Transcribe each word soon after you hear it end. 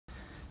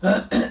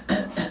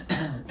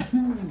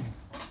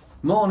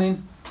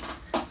Morning.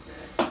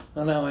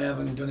 I know I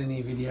haven't done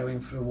any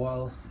videoing for a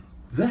while.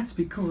 That's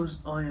because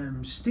I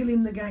am still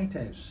in the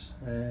gatehouse.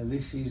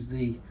 This is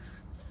the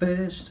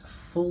first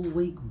full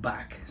week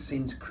back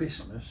since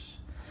Christmas,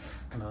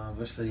 and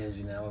obviously, as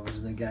you know, I was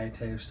in the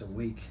gatehouse a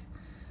week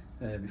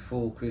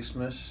before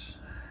Christmas.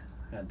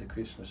 Had the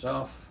Christmas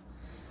off.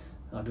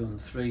 I done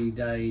 3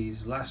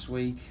 days last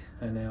week,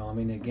 and now I'm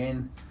in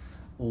again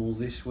all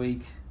this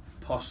week,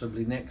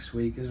 possibly next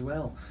week as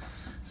well.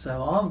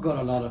 So I've got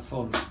a lot of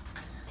fun.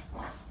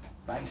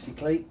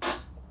 Basically,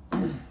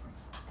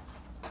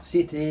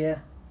 sit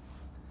here,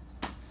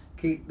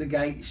 keep the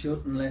gate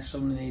shut unless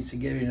somebody needs to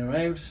get in or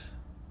out,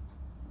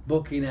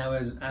 book in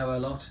our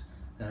lot,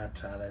 our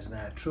trailers and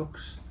our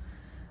trucks,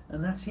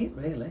 and that's it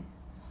really.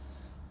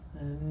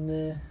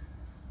 And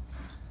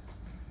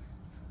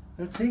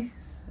that's it.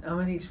 I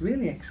mean, it's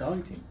really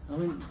exciting. I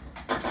mean,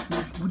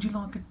 would you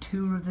like a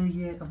tour of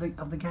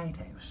the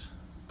gatehouse?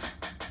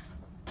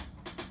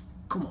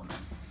 Come on.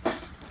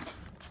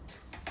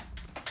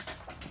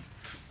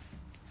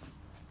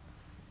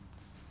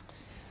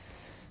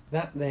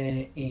 That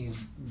there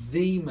is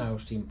the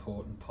most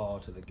important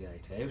part of the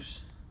gatehouse,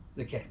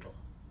 the kettle.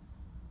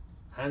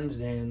 Hands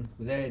down,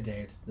 without a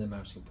doubt, the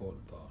most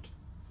important part.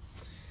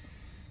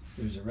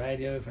 There's a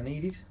radio if I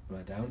need it, but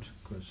I don't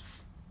because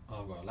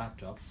I've got a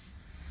laptop.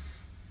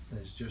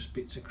 There's just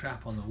bits of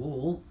crap on the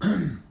wall,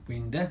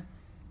 window,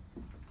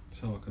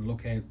 so I can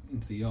look out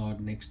into the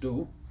yard next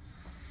door.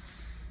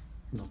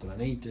 Not that I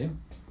need to.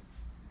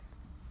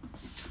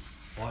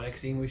 Fire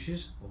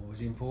extinguishers,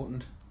 always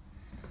important.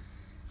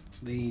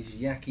 These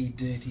yucky,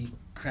 dirty,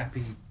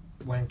 crappy,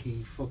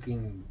 wanky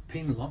fucking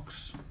pin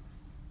locks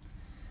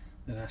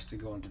that has to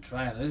go onto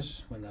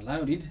trailers when they're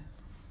loaded.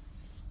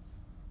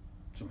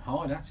 Some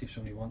hard hats if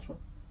somebody wants one.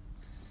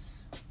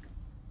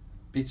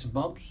 Bits and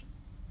bobs.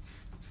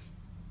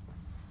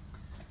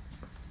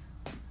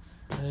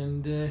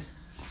 And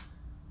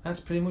that's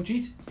pretty much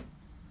it.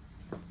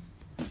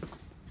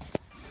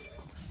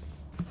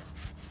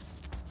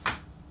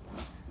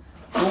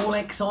 All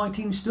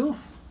exciting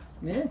stuff,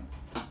 yeah.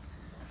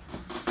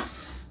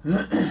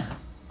 Yeah,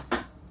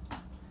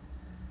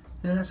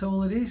 that's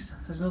all it is.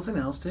 There's nothing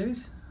else to it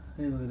at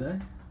the end of the day.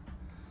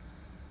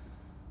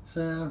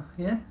 So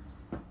yeah,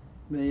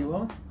 there you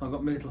are. I've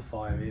got my little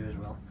fire here as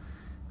well,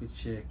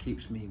 which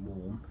keeps me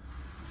warm.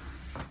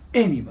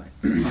 Anyway,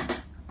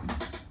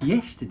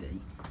 yesterday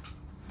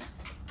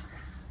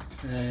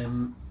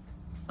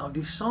I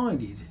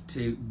decided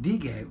to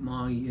dig out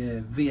my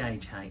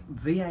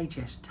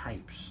VHS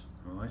tapes,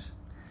 right?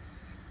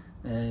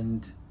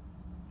 And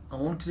I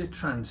wanted to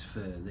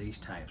transfer these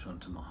tapes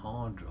onto my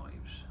hard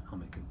drives on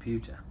my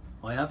computer.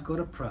 I have got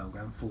a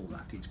program for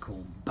that. It's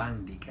called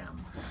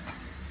Bandicam,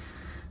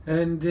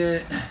 and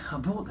I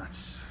bought that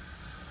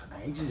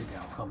ages ago.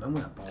 I can't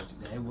remember when I bought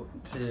it now, but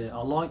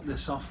I like the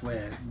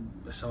software,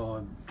 so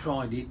I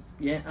tried it.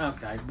 Yeah,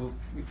 okay, but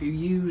if you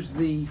use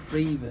the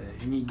free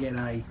version, you get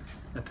a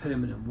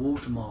permanent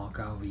watermark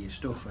over your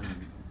stuff, and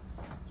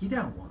you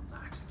don't want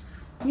that.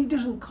 I mean, it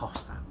doesn't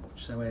cost that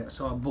much, so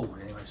I bought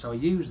it anyway. So I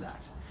used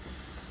that.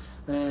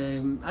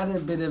 Had a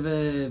bit of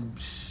a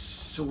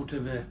sort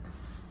of a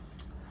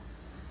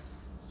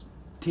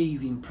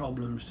teething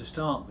problems to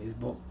start with,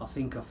 but I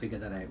think I figured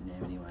that out now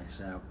anyway.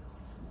 So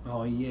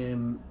I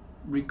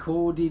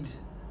recorded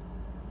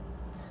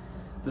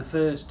the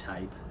first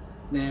tape.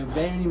 Now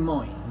bearing in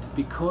mind,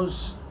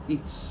 because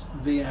it's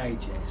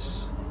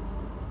VHS,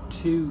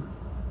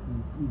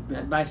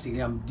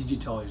 basically I'm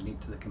digitising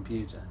it to the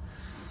computer,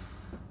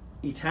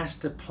 it has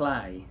to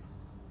play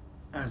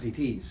as it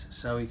is.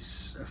 So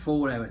it's a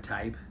 4-hour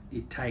tape.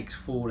 It takes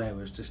 4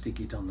 hours to stick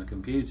it on the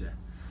computer.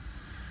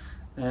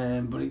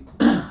 But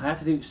I had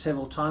to do it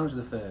several times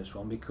with the first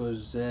one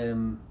because,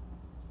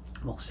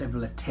 well,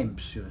 several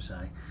attempts, should I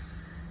say.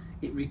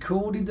 It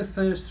recorded the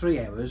first 3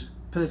 hours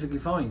perfectly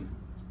fine,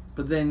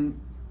 but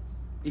then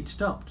it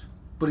stopped.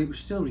 But it was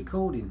still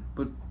recording,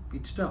 but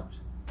it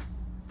stopped.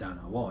 Don't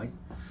know why.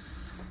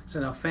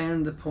 So I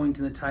found the point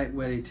in the tape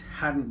where it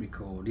hadn't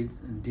recorded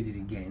and did it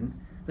again.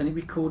 Then it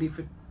recorded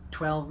for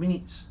 12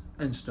 minutes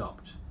and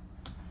stopped.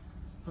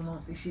 I'm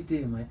like, this is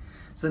doing me.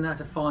 So then I had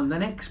to find the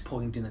next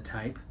point in the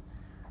tape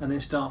and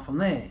then start from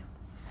there.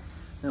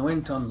 And I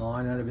went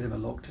online, had a bit of a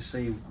look to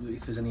see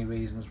if there's any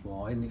reasons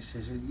why, and it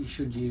says you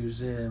should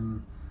use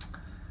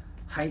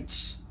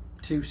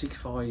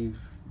H265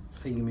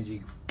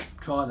 thingamajig.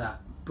 Try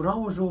that. But I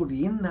was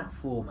already in that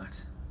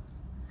format.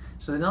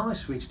 So then I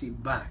switched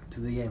it back to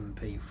the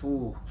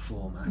MP4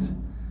 format,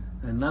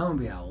 and lo and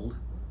behold,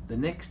 the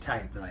next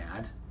tape that I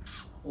had,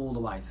 all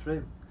the way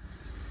through.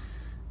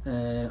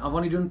 I've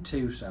only done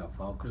 2 so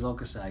far because,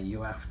 like I say,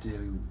 you have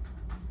to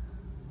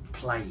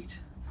play it.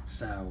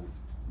 So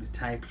the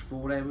tape's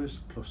 4 hours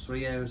plus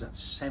 3 hours,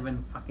 that's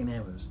 7 fucking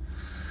hours.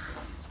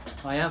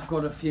 I have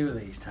got a few of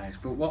these tapes,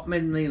 but what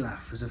made me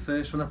laugh was the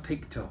first one I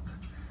picked up.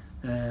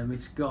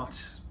 It's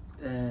got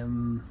a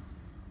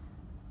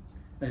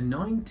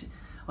 90.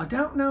 I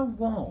don't know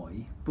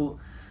why, but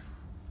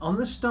on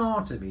the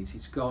start of it,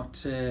 it's got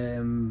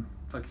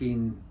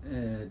fucking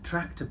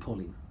tractor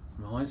pulling,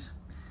 right?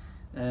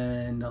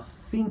 And I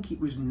think it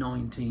was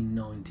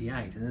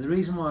 1998. And the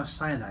reason why I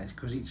say that is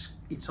because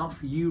it's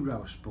off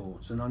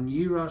Eurosports, and on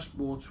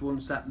Eurosports,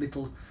 once that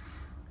little,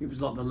 it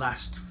was like the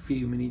last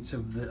few minutes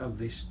of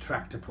this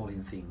tractor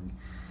pulling thing,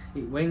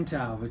 it went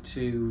over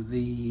to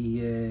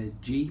the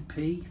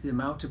GP, the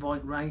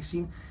motorbike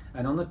racing,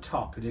 and on the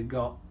top it had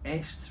got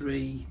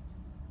S3K,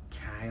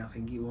 I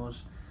think it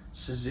was.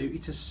 Suzuki,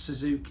 it's a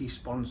Suzuki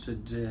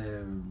sponsored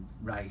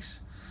race,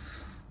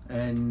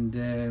 and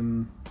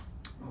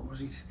what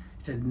was it?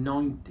 It said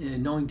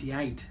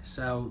 98,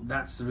 so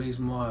that's the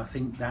reason why I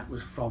think that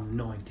was from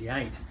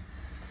 98,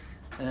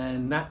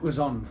 and that was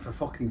on for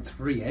fucking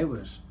 3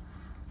 hours.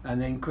 And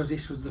then because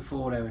this was the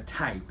 4-hour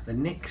tape, the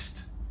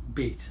next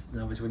bit,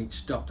 obviously when it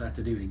stopped I had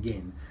to do it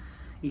again,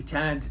 it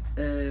had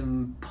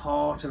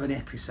part of an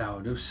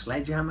episode of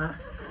Sledgehammer.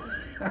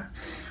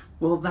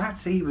 Well,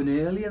 that's even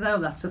earlier though.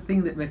 That's the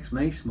thing that makes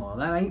me smile.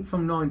 That ain't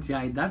from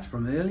 98, that's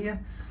from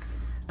earlier.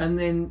 And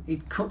then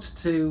it cuts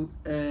to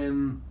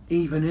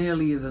even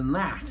earlier than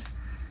that.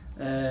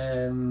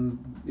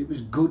 It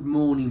was Good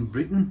Morning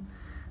Britain,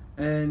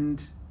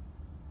 and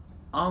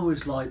I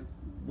was like,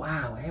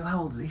 wow,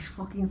 how old's this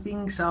fucking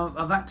thing? So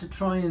I've had to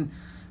try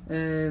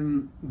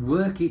and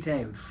work it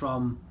out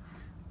from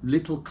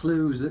little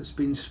clues that's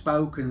been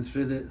spoken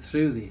through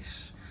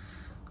this,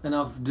 and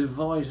I've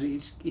devised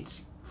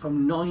it's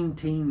from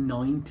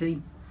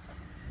 1990,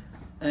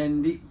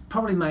 and it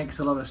probably makes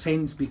a lot of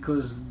sense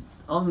because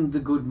on the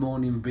Good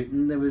Morning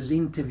Britain there was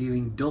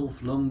interviewing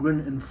Dolph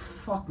Lundgren, and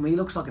fuck me, he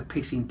looks like a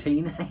pissing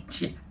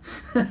teenager.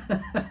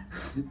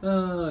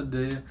 Oh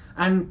dear.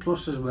 And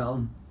plus as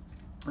well,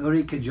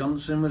 Ulrika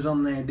Johnson was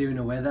on there doing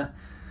the weather.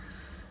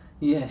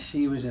 Yes,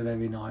 she was a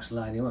very nice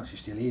lady. Well, she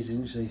still is,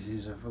 isn't she?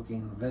 She's a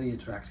fucking very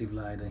attractive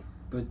lady.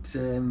 But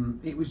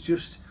it was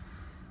just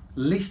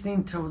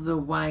listening to the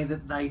way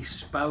that they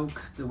spoke,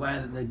 the way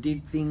that they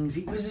did things.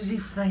 It was as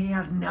if they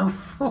had no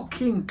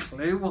fucking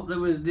clue what they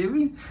was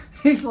doing.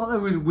 It's like they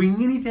was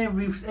winging it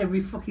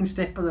every fucking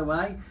step of the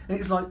way. And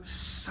it's like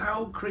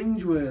so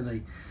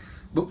cringeworthy,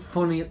 but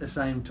funny at the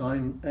same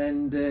time.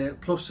 And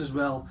plus as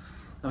well,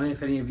 I don't know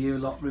if any of you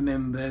lot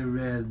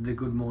remember the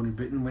Good Morning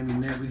Britain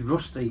when with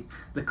Rusty,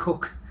 the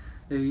cook,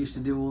 who used to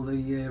do all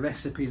the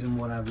recipes and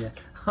what have you.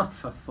 Oh,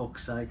 for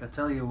fuck's sake, I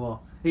tell you what,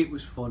 it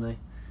was funny.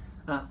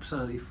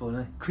 Absolutely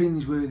funny.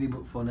 Cringeworthy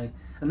but funny.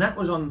 And that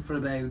was on for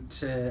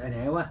about an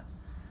hour,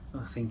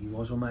 I think it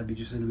was, or maybe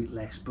just a little bit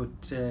less.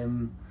 But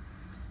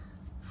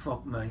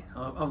fuck me,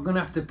 I'm going to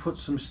have to put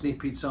some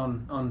snippets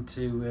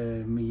onto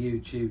my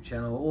YouTube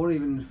channel, or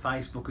even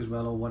Facebook as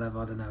well, or whatever,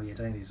 I don't know yet,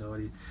 ain't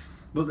decided.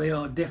 But they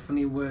are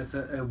definitely worth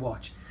a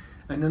watch.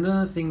 And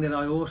another thing that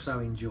I also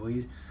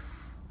enjoyed,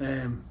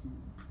 you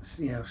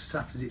know,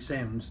 soft as it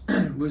sounds,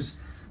 was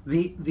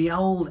the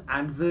old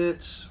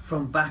adverts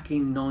from back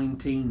in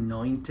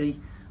 1990.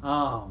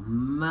 Oh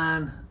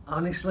man,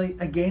 honestly,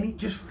 again, it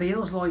just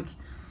feels like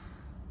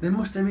they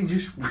must have been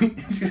just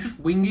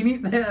winging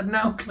it. They had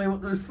no clue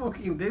what they was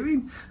fucking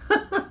doing.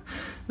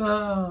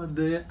 Oh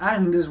dear.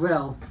 And as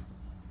well,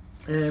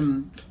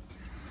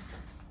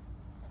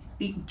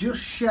 it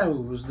just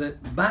shows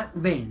that back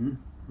then,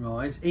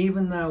 right,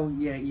 even though,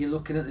 yeah, you're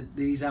looking at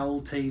these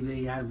old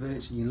TV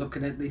adverts and you're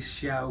looking at this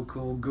show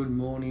called Good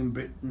Morning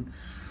Britain,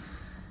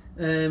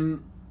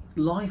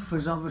 life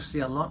was obviously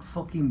a lot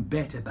fucking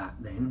better back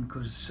then,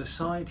 because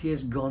society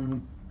has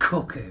gone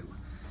cuckoo.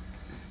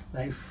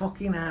 They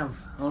fucking have,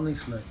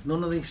 honestly.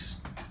 None of this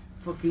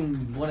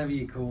fucking whatever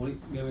you call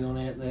it going on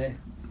out there.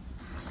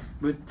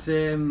 But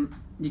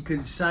you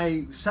could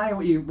say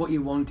what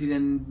you wanted,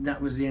 and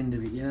that was the end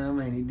of it. You know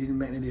what I mean? It didn't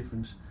make any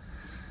difference.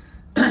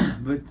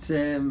 But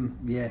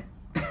yeah,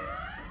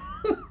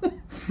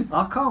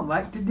 I can't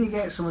wait to dig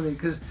out some of it,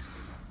 because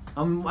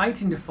I'm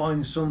waiting to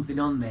find something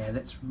on there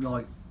that's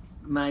like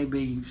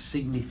maybe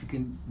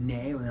significant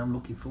now, and I'm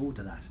looking forward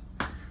to that.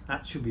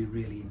 That should be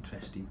really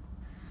interesting.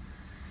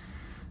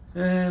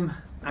 Hang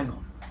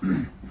on.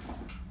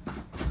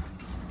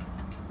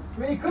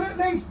 Well, you could at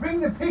least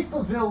bring the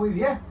pistol drill with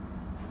you.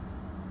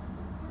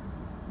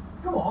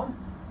 Come on.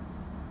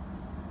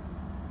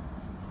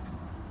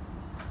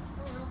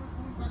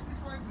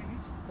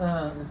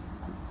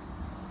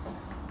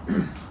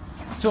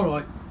 It's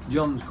alright,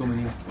 John's coming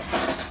in.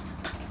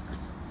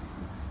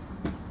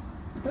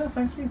 Well,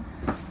 thank you.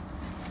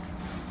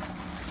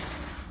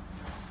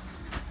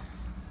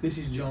 This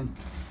is John.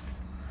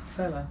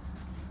 Say hello.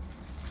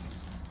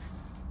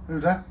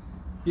 Who's that?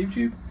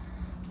 YouTube.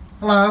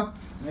 Hello.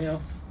 There you are.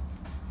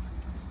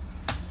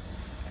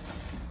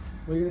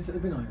 Where are you going to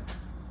take the bin, are you?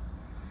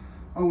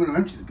 I'm going to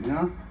empty the bin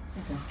now.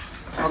 Okay.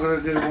 I'm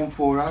going to do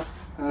 140.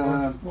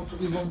 What's it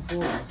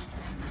 140?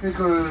 It's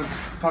got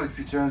quite a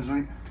few turns on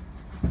it.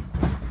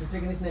 You're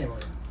taking this now, are you?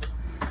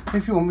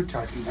 If you want me to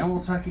take it now, I'll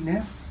take it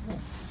now. Oh,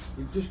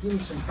 you've just given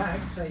me some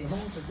bags, so you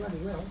hold it bloody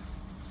well.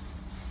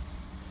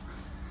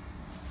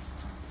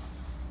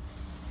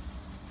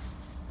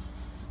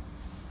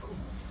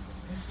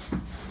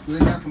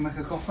 Then I can make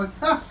a coffee.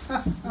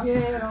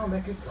 Yeah, I'll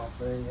make a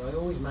coffee. I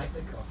always make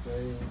the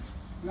coffee.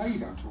 No, you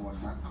don't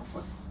always make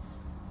coffee.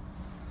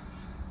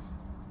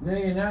 No,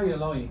 you know you're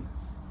lying.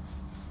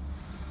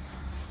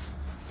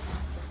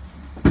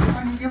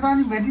 You've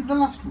only made it the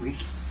last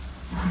week.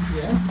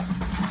 Yeah.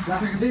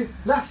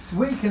 Last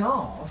week and a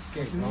half.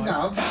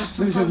 No, because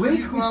There was a sometimes when week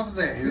you come over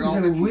there, It was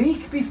a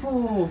week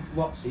before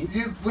what's it?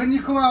 when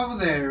you come over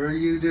there,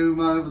 you do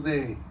them over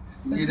there.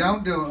 You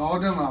don't do it, I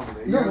do them over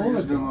there. No, You all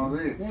just the do them time. over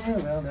there. Yeah,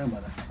 well, no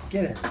matter.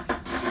 Get it.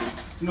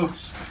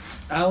 Nuts.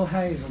 Al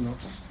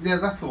hazelnuts. Yeah,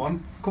 that's the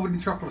one. Covered in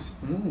chocolate.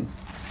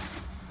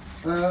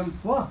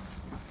 What?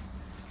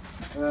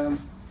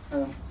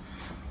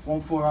 1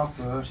 4 hour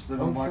first, then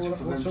I'm 1 waiting 4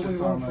 for them what's to up with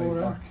phone 1 me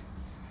 4 back.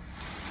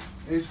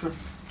 It's got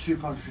 2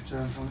 polish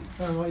returns on it.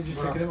 Oh, why are you just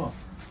Well, taking them off?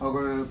 I've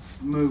got to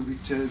move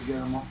it to get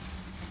them off.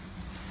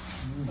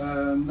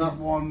 That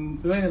one.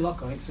 There ain't a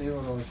lock on it, so you're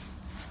alright.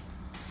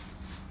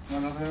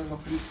 Another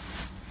look at it.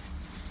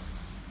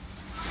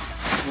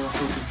 Well, I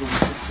thought I'd done it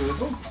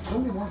first. Oh,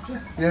 somebody wants you.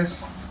 Yes.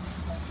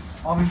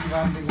 I'm in the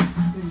landing.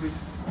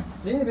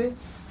 See you in a bit.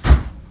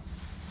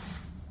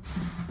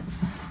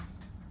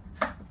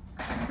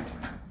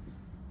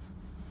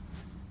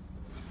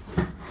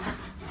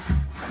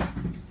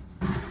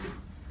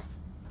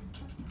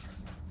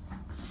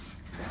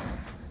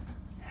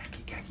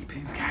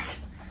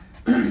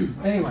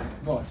 Anyway,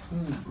 right.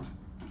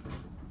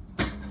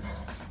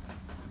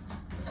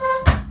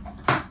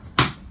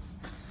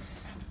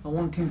 I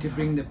want him to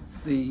bring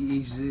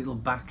his little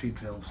battery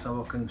drill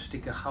so I can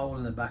stick a hole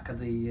in the back of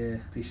the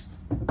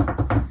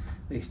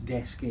this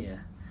desk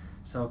here,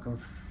 so I can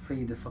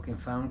feed the fucking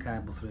phone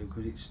cable through,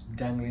 because it's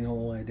dangling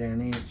all the way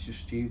down here. It's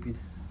just stupid.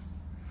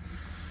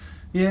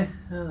 Yeah.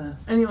 I don't know.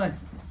 Anyway.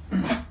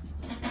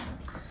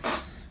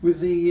 With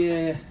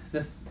the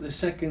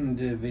second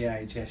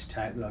VHS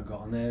tape that I got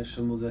on there,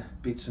 some other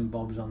bits and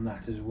bobs on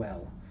that as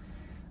well.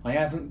 I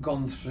haven't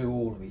gone through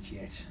all of it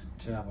yet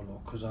to have a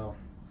look, because I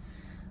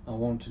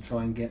want to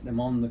try and get them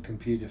on the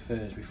computer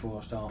first before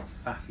I start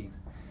faffing.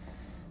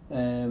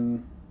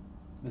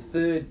 The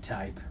third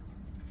tape,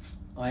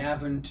 I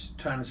haven't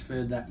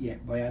transferred that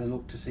yet, but I had a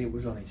look to see what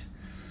was on it,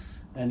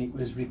 and it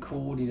was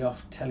recorded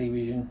off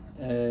television.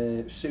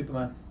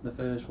 Superman, the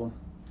first one.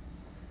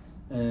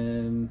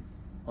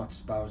 I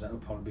suppose that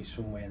would probably be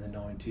somewhere in the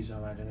 90s, I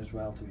imagine, as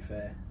well, to be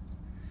fair.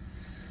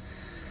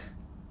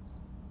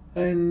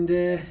 And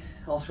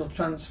I shall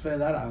transfer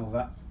that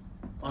over.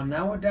 I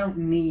know I don't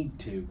need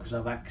to, because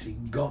I've actually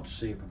got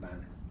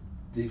Superman.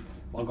 I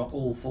got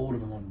all 4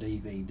 of them on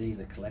DVD,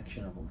 the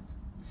collection of them.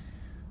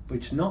 But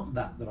it's not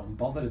that I'm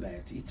bothered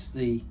about. It's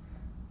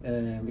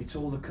it's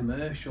all the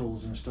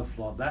commercials and stuff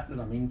like that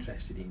I'm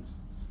interested in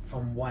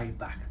from way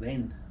back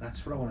then.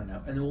 That's what I want to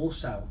know. And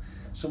also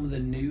some of the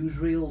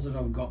newsreels that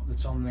I've got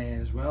that's on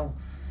there as well.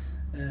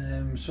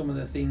 Some of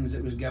the things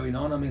that was going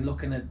on. I mean,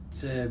 looking at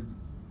the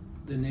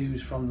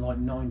news from like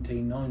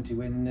 1990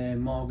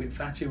 when Margaret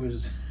Thatcher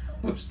was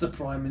the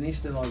Prime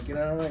Minister, like, you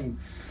know what I mean?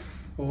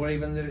 Or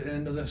even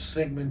another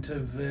segment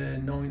of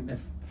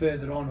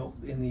further on up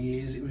in the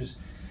years, it was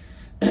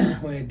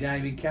where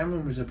David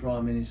Cameron was the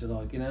Prime Minister,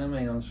 like, you know what I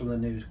mean, on some of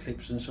the news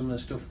clips and some of the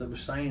stuff that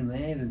was saying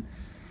there.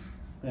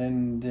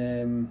 And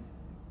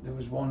there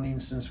was one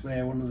instance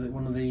where one of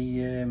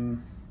the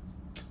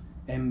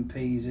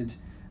MPs had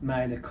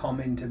made a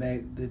comment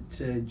about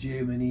that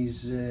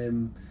Germany's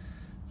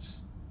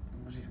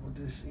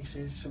he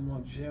said something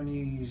like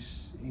Germany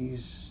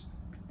is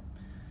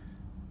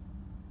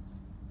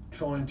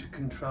trying to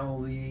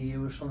control the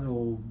EU or something,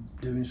 or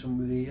doing something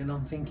with the EU, and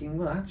I'm thinking,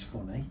 well, that's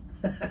funny.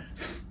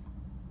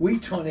 We're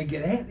trying to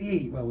get out the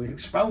EU. Well, we're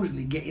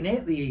supposedly getting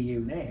out the EU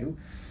now.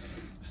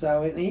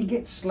 So he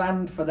gets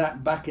slammed for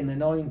that back in the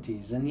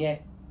 90s, and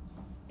yet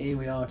here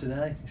we are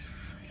today.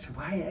 It's it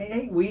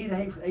ain't weird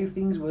how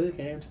things work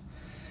out.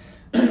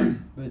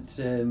 But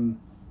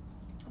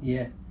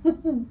yeah.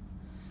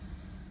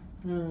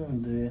 Oh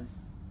dear.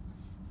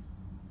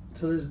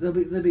 So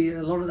there'll be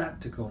a lot of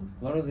that to come.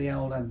 A lot of the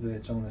old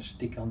adverts I'm going to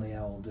stick on the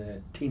old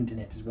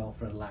Tinternet as well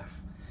for a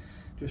laugh,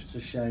 just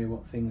to show you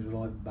what things were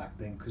like back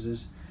then. Because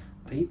there's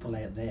people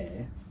out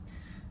there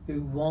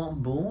who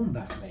weren't born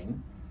back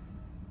then.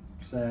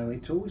 So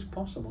it's always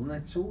possible, and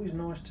it's always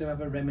nice to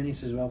have a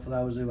reminisce as well for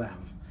those who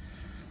have.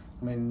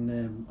 I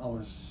mean, I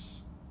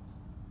was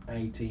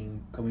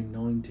 18, coming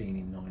 19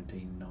 in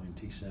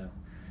 1990, so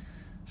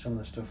some of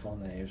the stuff on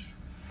there is,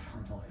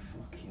 I'm like,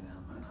 fucking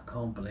hell, man, I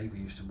can't believe I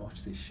used to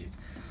watch this shit.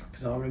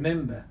 Because I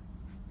remember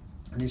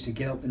I used to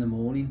get up in the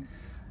morning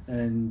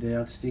and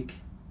I'd stick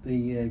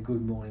the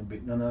Good Morning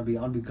Britain, and I'd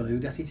be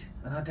glued at it,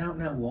 and I don't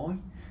know why,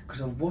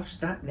 because I've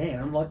watched that now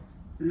and I'm like,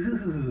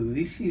 ooh,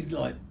 this is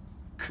like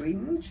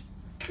cringe.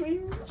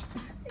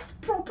 It's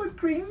proper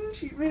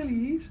cringe, it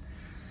really is.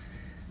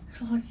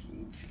 It's like,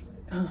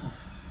 oh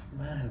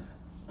man,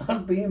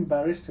 I'd be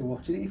embarrassed to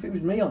watch it. If it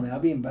was me on there,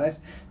 I'd be embarrassed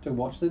to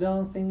watch the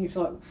darn thing. It's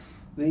like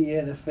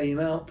the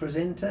female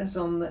presenters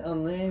on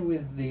there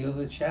with the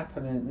other chap,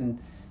 and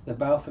they're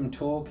both them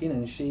talking,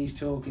 and she's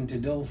talking to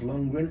Dolph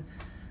Lundgren.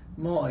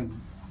 My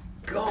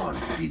God,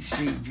 did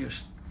she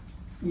just,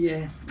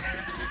 yeah.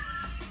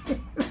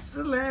 It's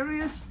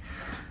hilarious.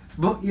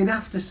 But you'd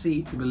have to see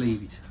it to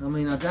believe it. I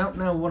mean, I don't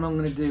know what I'm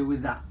going to do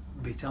with that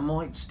bit. I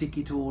might stick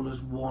it all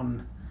as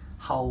one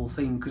whole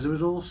thing, because there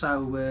was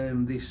also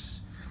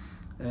this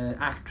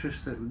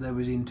actress that they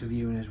was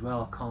interviewing as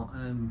well. I can't,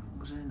 what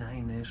was her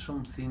name there?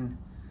 Something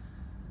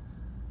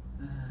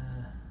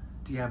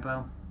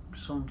Diabo.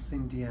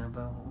 Something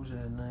Diabo. What was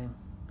her name?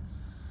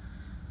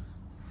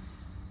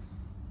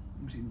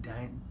 Was it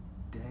Dana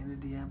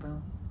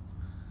Diabo?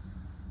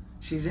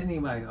 She's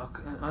anyway.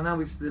 I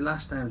know it's the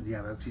last name's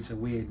Diabo because it's a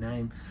weird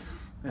name.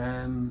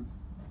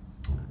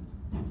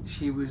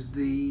 She was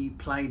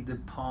played the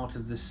part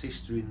of the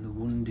sister in the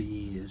Wonder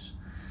Years,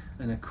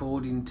 and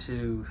according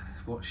to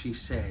what she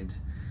said,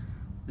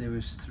 there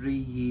was 3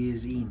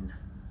 years in,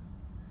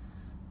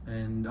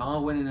 and I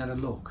went and had a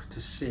look to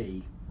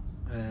see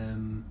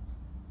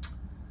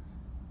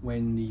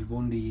when the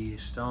Wonder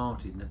Years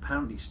started, and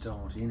apparently it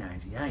started in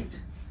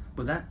 '88,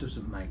 but that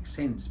doesn't make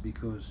sense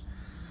because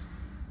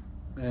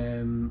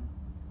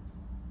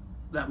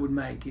that would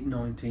make it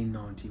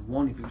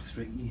 1991 if it was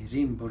 3 years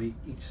in, but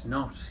it's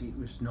not. It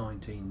was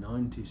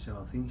 1990, so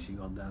I think she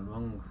got that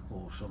wrong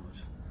or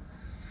something.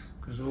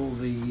 Because all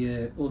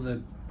the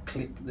other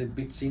the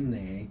bits in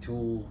there, it's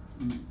all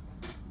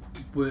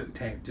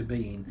worked out to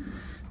be in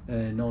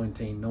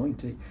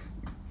 1990.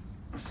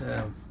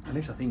 So at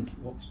least I think it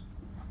was.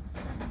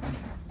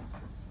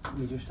 Let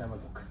me just have a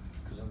look,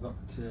 because I've got.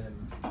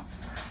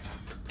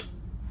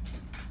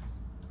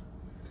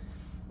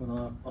 When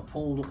I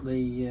pulled up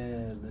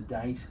the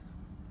date,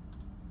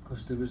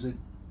 because there was a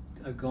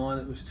guy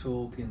that was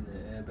talking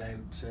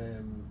about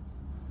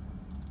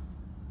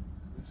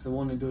it's the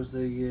one who does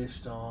the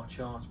star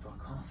charts, but I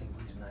can't think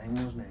what his name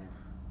was now.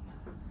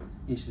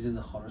 He used to do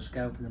the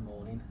horoscope in the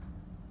morning.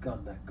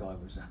 God, that guy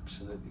was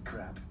absolutely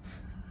crap.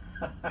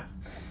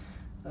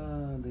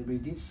 He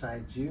did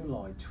say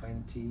July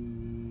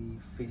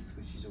 25th,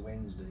 which is a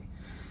Wednesday.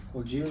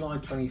 Well, July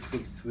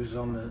 25th was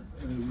on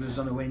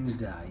a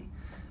Wednesday,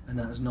 and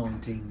that was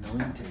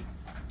 1990.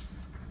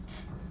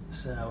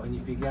 So, and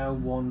if you go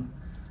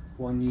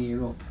one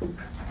year up,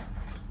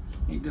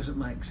 it doesn't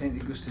make sense.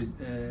 It goes to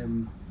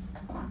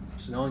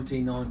so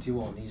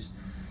 1991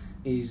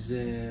 is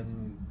a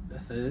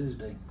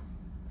Thursday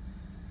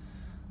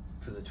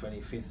for the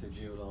 25th of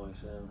July.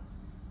 So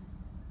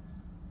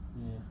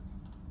yeah,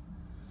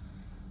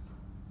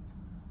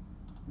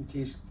 it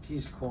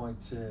is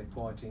quite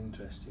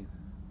interesting.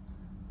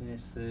 Yeah,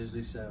 it's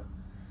Thursday. So,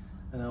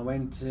 and I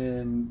went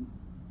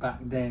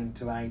back down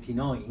to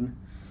 '89,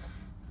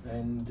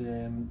 and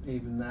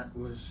even that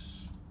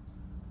was,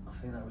 I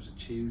think that was a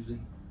Tuesday.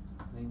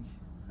 I think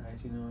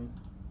 '89.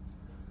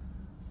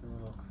 So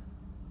look,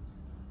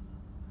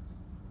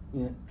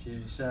 yeah,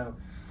 Tuesday. So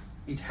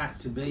it had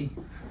to be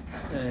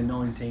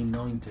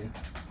 1990.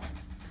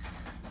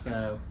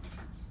 So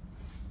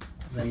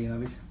there you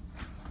have it.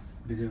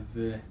 A bit of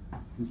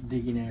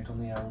digging out on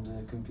the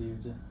old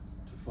computer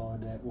to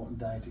find out what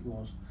date it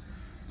was.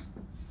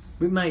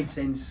 It made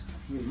sense.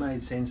 It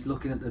made sense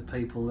looking at the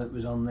people that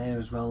was on there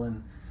as well,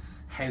 and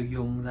how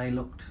young they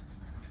looked.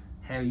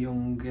 How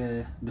young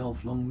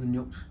Dolph Lundgren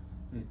looked,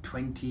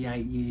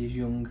 28 years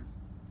young.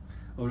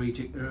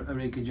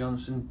 Ulrika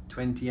Johnson,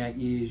 28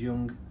 years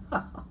young.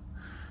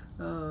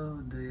 Oh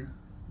dear.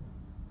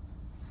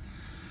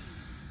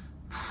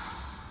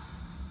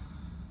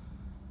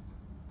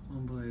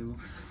 Unbelievable.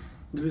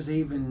 There was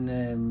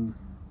even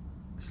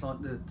it's like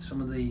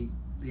some of the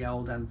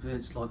old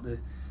adverts, like the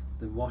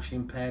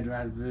washing powder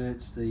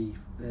adverts. There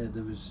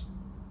was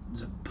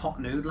a pot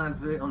noodle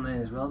advert on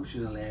there as well, which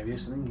was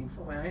hilarious. I think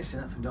I ain't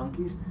seen that for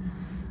donkeys.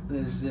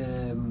 There's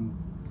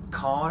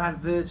car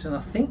adverts, and I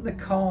think the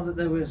car that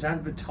there was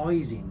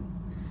advertising,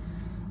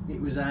 it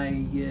was I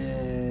think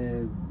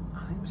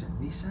it was a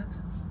Nissan,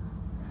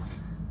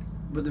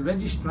 but the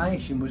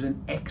registration was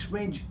an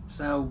X-Reg,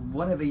 so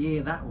whatever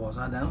year that was,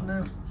 I don't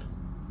know.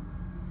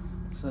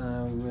 So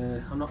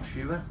I'm not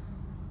sure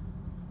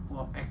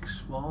what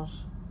X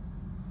was,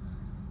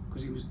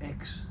 because it was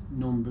X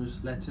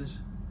numbers, letters.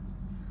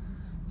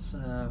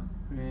 So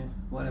yeah,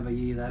 whatever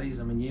year that is.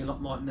 I mean, you lot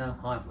might know.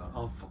 I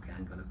fucking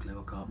ain't got a clue.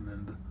 I can't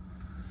remember.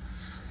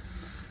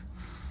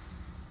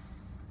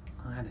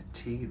 I had a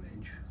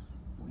T-Reg.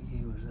 What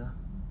year was that?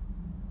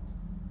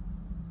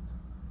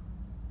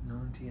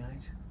 98?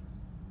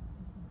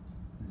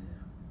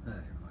 Yeah, that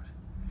ain't right.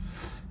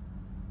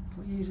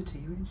 What year's a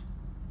T-Reg?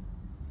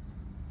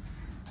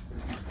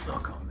 I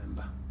can't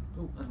remember.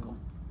 Oh, hang on.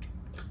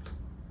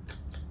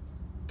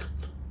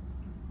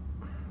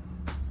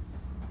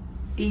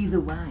 Either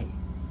way,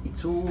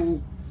 it's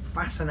all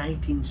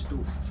fascinating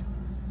stuff,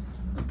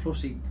 and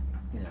plus it,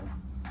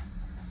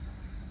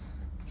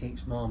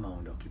 keeps my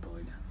mind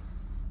occupied.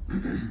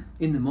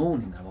 In the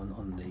morning though,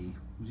 on the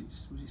was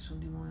it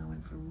Sunday morning I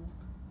went for a walk?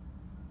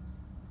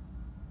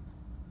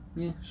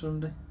 Yeah,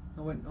 Sunday.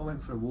 I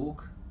went for a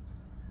walk,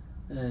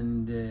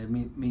 and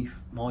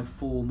my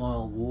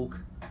 4-mile walk,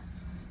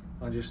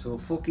 I just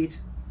thought, fuck it,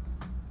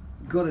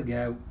 gotta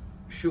go,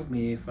 shoved my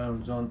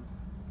earphones on,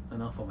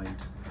 and off I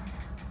went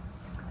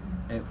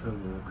out for a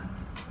walk,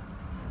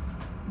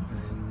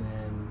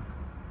 and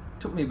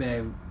took me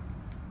about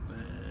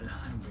I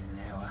think an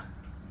hour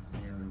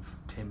and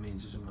 10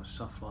 minutes or something,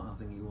 soft like I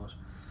think it was.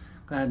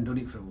 I hadn't done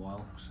it for a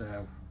while,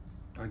 so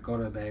I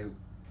got about,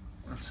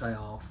 I'd say,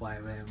 halfway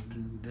around,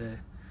 and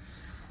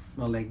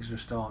my legs were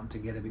starting to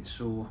get a bit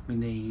sore, my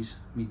knees,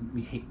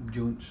 my hip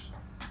joints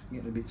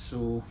getting a bit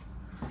sore.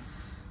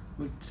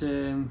 But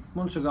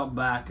once I got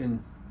back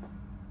and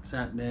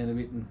sat down a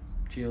bit and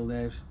chilled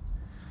out,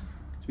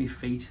 my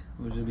feet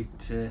was a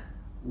bit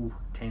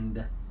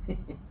tender.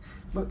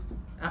 But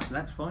after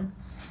that's fine.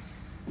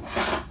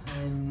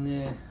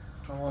 And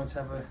I might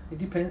have a, it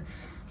depends.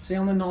 See,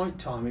 on the night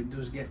time it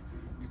does get,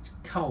 it's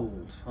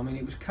cold. I mean,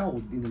 it was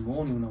cold in the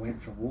morning when I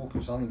went for a walk,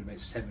 so I think it was about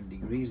 7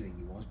 degrees I think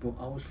it was, but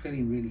I was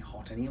feeling really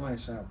hot anyway,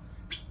 so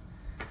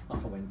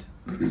off I went.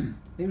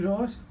 It was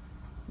alright.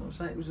 I'll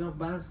say it was not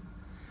bad.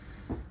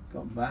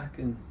 Got back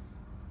and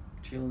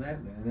chilled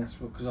out there, and that's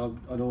what, because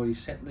I'd already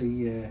set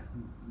the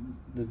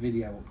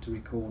video up to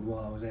record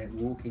while I was out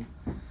walking.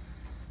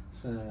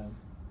 So,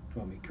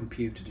 well, my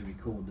computer to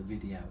record the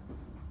video.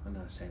 I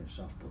know it sounds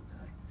soft, but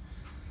hey.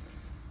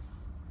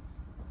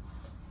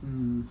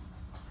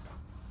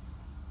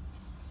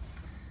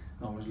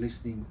 I was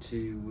listening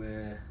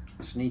to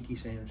Sneaky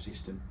Sound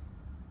System.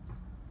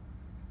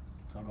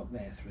 I got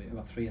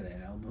three of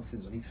their albums. I think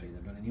there's only 3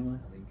 they've done anyway,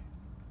 I think.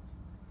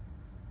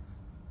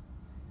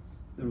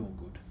 They're all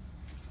good.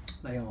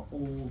 They are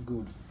all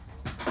good.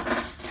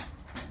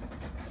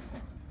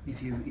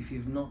 If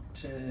you've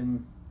not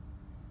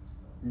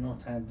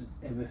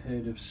ever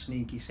heard of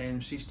Sneaky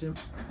Sound System,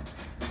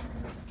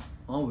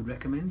 I would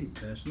recommend it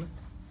personally.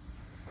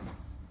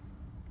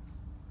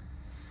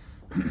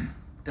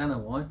 Don't know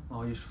why.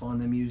 I just find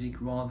their music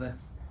rather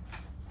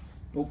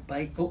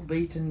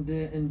upbeat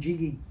and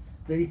jiggy.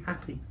 Very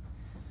happy.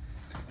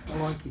 I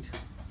like it.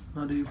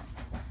 I do.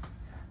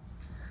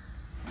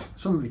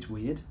 Some of it's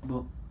weird,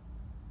 but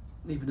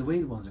even the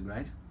weird ones are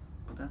great.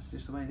 But that's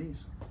just the way it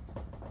is.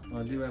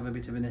 I do have a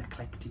bit of an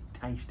eclectic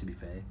taste, to be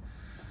fair.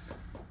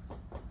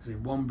 So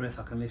in one breath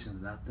I can listen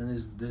to that. Then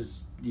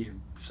there's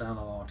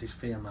solo artists,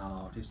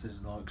 female artists. There's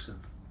the likes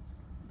of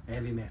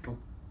heavy metal,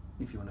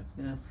 if you want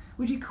to.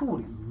 Would you call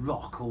it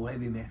rock or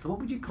heavy metal? What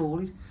would you call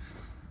it?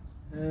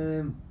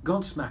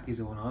 Godsmack is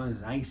the one I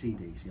was.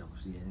 AC/DC,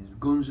 obviously. Yeah. There's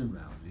Guns N'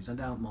 Roses. I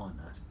don't mind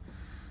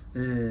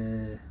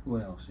that.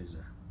 What else is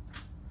there?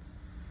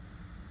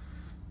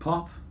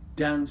 Pop,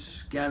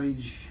 dance,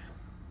 garage,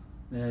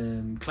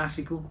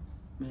 classical.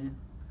 Yeah,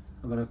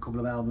 I've got a couple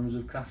of albums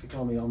of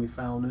classical on my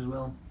phone as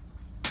well.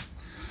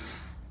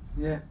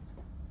 Yeah,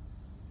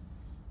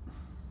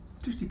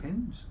 just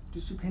depends.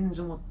 Just depends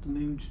on what the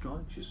mood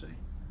strikes. You see,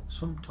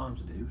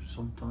 sometimes I do,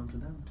 sometimes I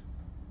don't.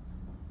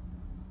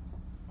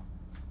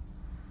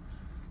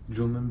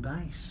 Drum and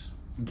bass,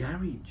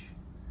 garage,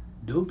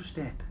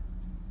 dubstep.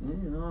 Yeah,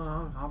 you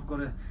know, I've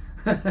got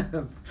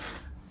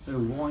a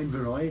wide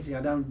variety.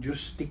 I don't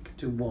just stick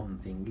to one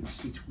thing.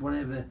 It's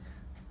whatever,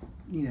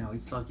 you know.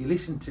 It's like you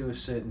listen to a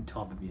certain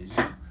type of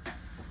music.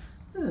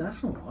 Yeah,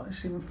 that's all right. Let's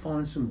see if we can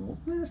find some more.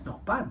 Yeah, that's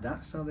not bad.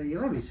 That, so there you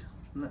have it.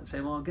 And that's how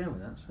I go with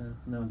that. So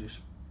now I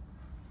just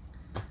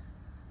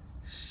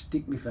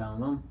stick my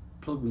phone on,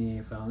 plug my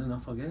earphone in,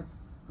 off I go,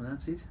 and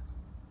that's it.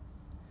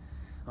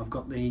 I've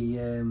got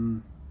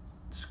the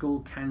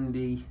Skull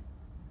Candy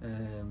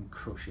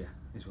Crusher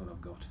is what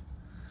I've got.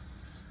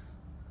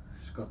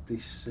 It's got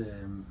this.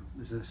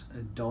 There's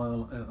a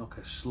dial, like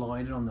a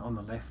slider on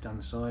the left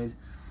hand side,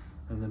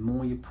 and the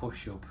more you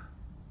push up,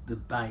 the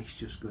bass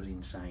just goes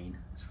insane.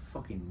 It's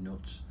fucking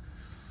nuts.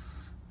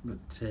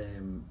 But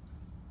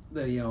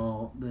they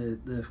are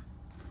the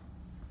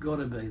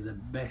gotta be the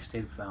best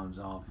headphones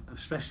I've,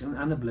 especially,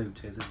 and the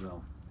Bluetooth as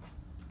well.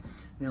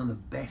 They're the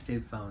best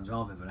headphones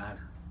I've ever had,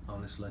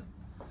 honestly.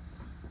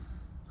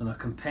 And I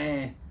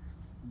compare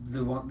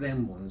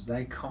them ones,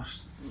 they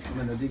cost, I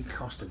mean, they did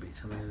cost a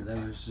bit. I mean,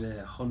 there was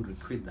 100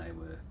 quid they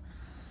were,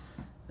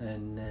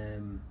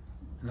 and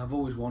I've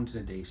always wanted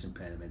a decent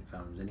pair of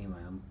headphones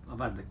anyway. I've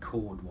had the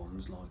cord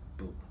ones, like,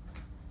 but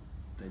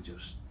they're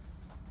just,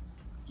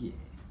 yeah,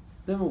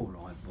 they're all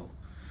right, but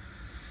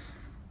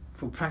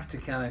for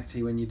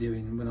practicality, when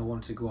I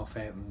wanted to go off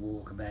out and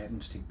walk about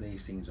and stick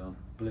these things on,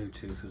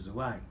 Bluetooth was the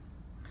way.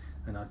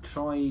 And I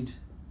tried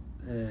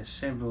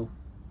several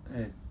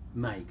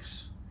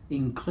makes,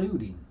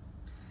 including,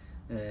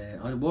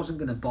 I wasn't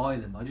going to buy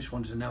them, I just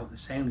wanted to know what they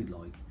sounded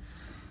like.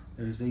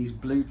 There's these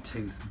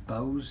Bluetooth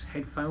Bose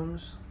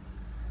headphones,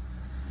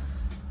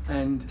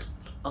 and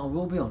I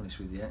will be honest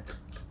with you,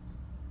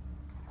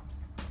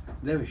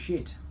 they were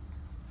shit,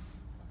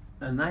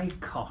 and they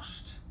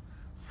cost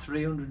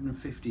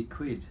 350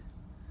 quid.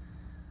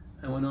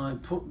 And when I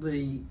put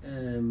the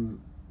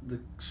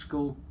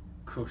Skull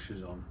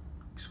Crushers on,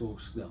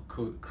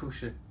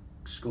 Crusher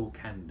Skull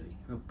Candy,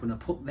 when I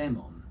put them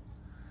on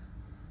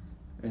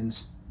and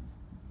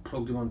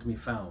plugged them onto my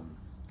phone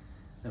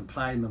and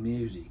played my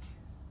music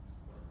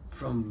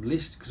from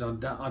list, because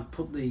I'd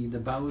put the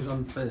Bose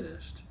on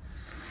first,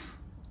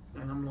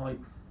 and I'm like,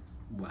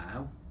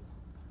 wow,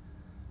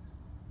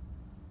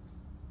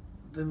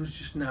 there was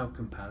just no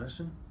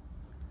comparison.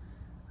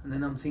 And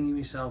then I'm thinking to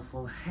myself,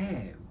 well,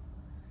 how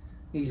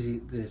is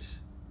it that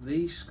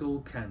these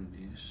Skull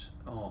Candies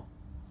are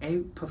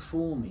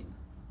outperforming,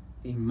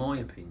 in my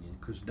opinion,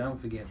 because don't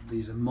forget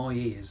these are my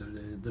ears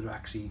that are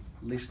actually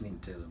listening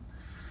to them,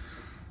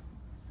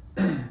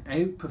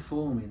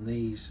 outperforming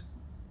these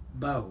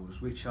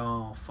bows which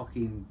are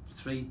fucking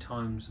 3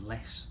 times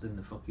less than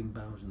the fucking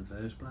bows in the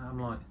first place. I'm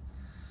like,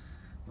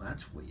 well,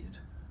 that's weird.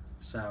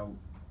 So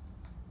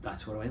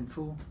that's what I went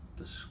for,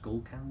 the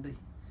Skull Candy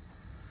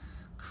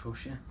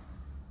Crusher.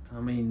 I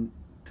mean,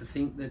 to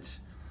think that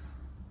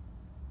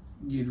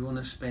you'd want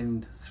to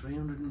spend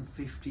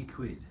 350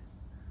 quid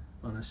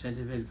on a set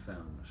of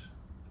headphones,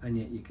 and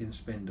yet you can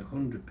spend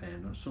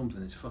 £100 on something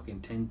that's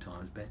fucking 10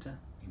 times better,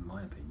 in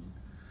my opinion.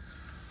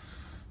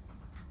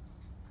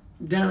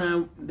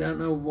 Don't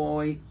know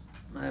why.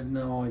 I have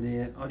no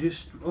idea.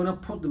 When I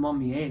put them on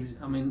my head,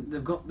 I mean,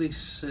 they've got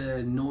this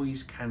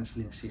noise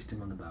cancelling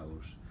system on the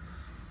bows,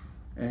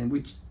 and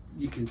which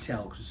you can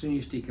tell because as soon as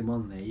you stick them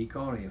on there, you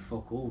can't hear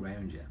fuck all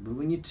around you. But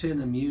when you turn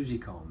the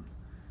music on,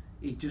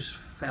 it just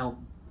felt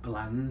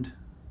bland.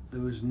 There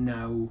was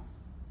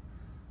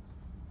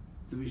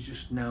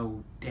just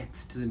no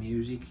depth to the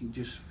music. It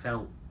just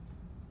felt,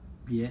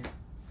 yeah,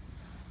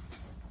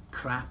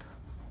 crap,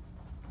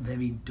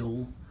 very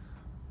dull.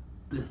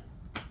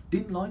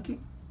 Didn't like it.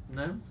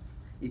 No,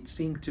 it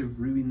seemed to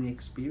ruin the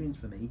experience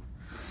for me.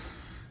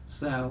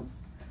 So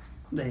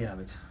there you have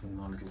it,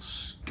 my little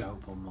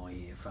scope on my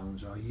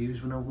earphones I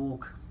use when I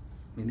walk,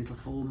 my little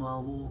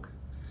 4-mile walk.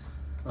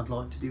 I'd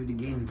like to do it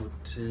again,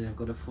 but I've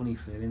got a funny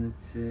feeling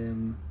that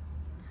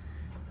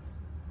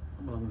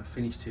well, I'm going to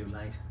finish too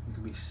late.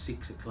 It'll be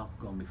 6 o'clock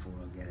gone before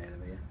I get out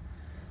of here,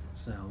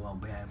 so I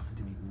won't be able to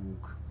do my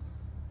walk.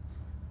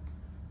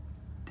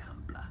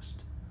 Damn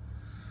blast.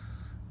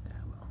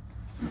 Yeah, well.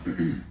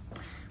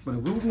 But I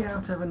will be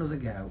able to have another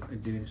go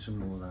at doing some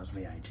more of those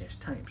VHS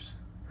tapes.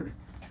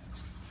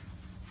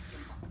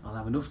 I'll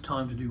have enough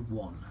time to do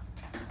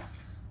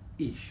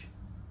one-ish,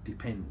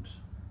 depends.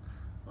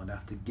 I'd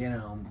have to get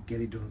home, get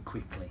it done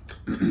quickly,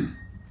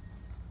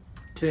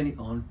 turn it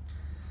on,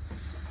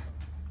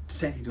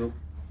 set it up,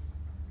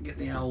 get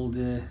the old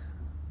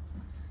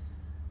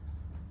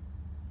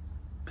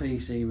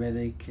PC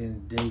ready,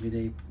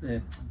 DVD,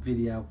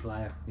 video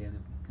player, yeah,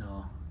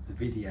 the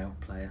video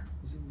player,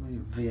 is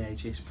it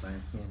VHS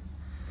player,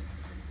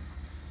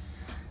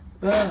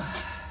 yeah.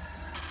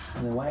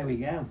 And away we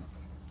go.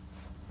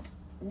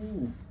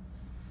 Ooh.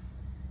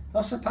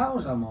 I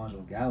suppose I might as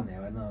well go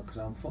now, I know, because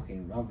I've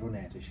run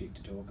out of shit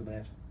to talk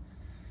about.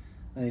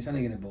 And it's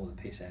only going to bore the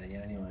piss out of you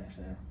anyway,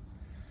 so.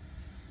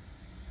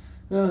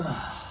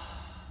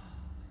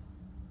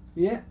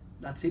 Yeah,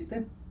 that's it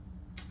then.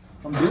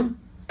 I'm done.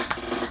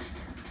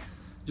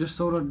 Just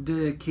thought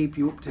I'd keep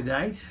you up to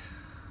date.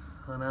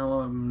 I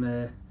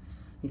know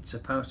it's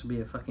supposed to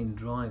be a fucking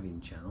driving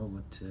channel,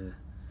 but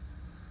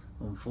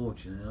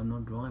unfortunately I'm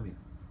not driving.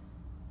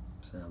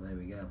 So there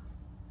we go.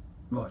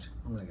 Right,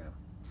 I'm going to go.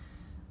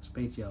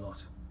 Speak to you a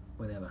lot,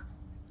 whenever.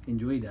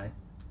 Enjoy your day.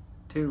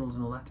 Toodles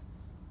and all that.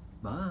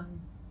 Bye.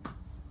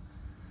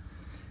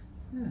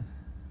 Yeah.